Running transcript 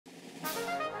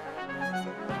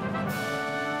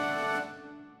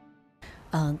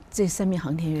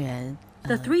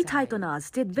The three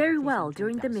Taikonaut did very well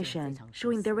during the mission,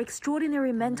 showing their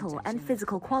extraordinary mental and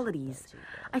physical qualities.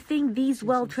 I think these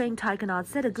well-trained Taikonaut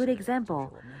set a good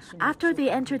example. After they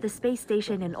entered the space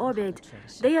station in orbit,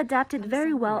 they adapted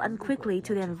very well and quickly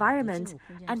to the environment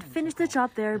and finished the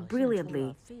job there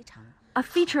brilliantly. A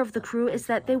feature of the crew is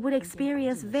that they would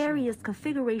experience various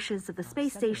configurations of the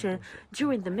space station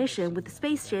during the mission with the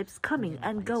spaceships coming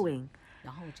and going.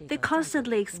 They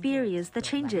constantly experienced the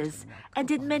changes and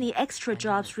did many extra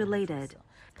jobs related.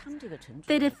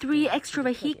 They did 3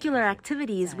 extravehicular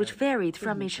activities which varied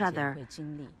from each other.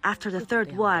 After the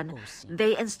third one,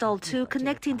 they installed 2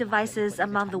 connecting devices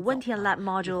among the Wentian Lab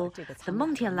module, the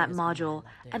Mengtian Lab module,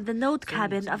 and the node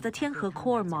cabin of the Tianhe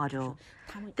core module.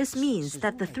 This means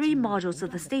that the 3 modules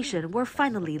of the station were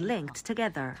finally linked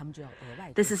together.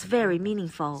 This is very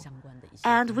meaningful.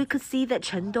 And we could see that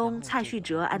Chen Dong, Cai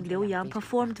Xuzhe, and Liu Yang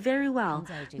performed very well,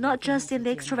 not just in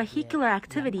the extravehicular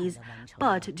activities,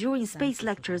 but during space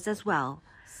lectures as well.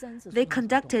 They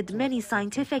conducted many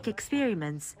scientific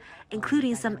experiments,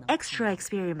 including some extra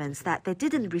experiments that they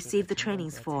didn't receive the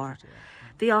trainings for.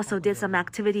 They also did some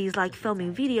activities like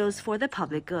filming videos for the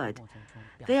public good.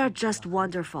 They are just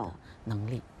wonderful.